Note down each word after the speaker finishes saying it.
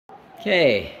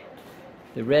Okay,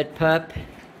 the red pup,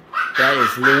 that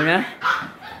is Luna.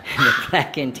 And the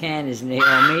black and tan is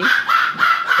Naomi,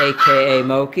 aka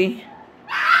Moki.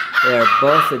 They are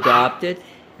both adopted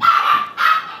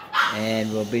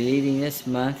and will be leaving this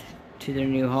month to their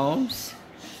new homes.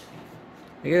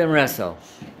 Look at them wrestle.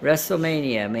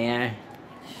 WrestleMania, man.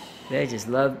 They just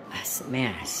love,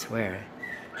 man, I swear.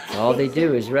 All they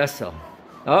do is wrestle.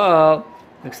 Uh-oh.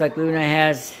 Looks like Luna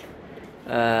has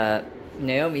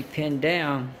Naomi pinned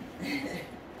down.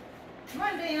 Come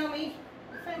on, Naomi.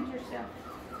 Defend yourself.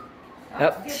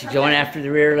 Oh, she's going after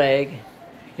the rear leg.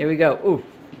 Here we go. Ooh.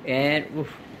 And, ooh.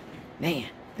 Man,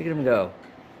 look at them go.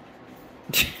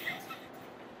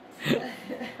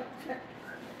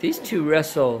 These two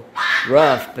wrestle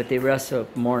rough, but they wrestle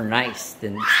more nice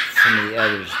than some of the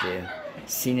others do.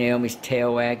 See Naomi's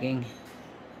tail wagging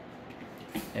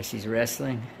as she's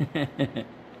wrestling?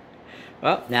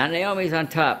 Well, now Naomi's on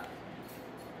top.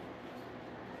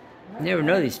 You never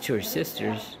know these two are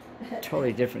sisters.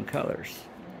 Totally different colors.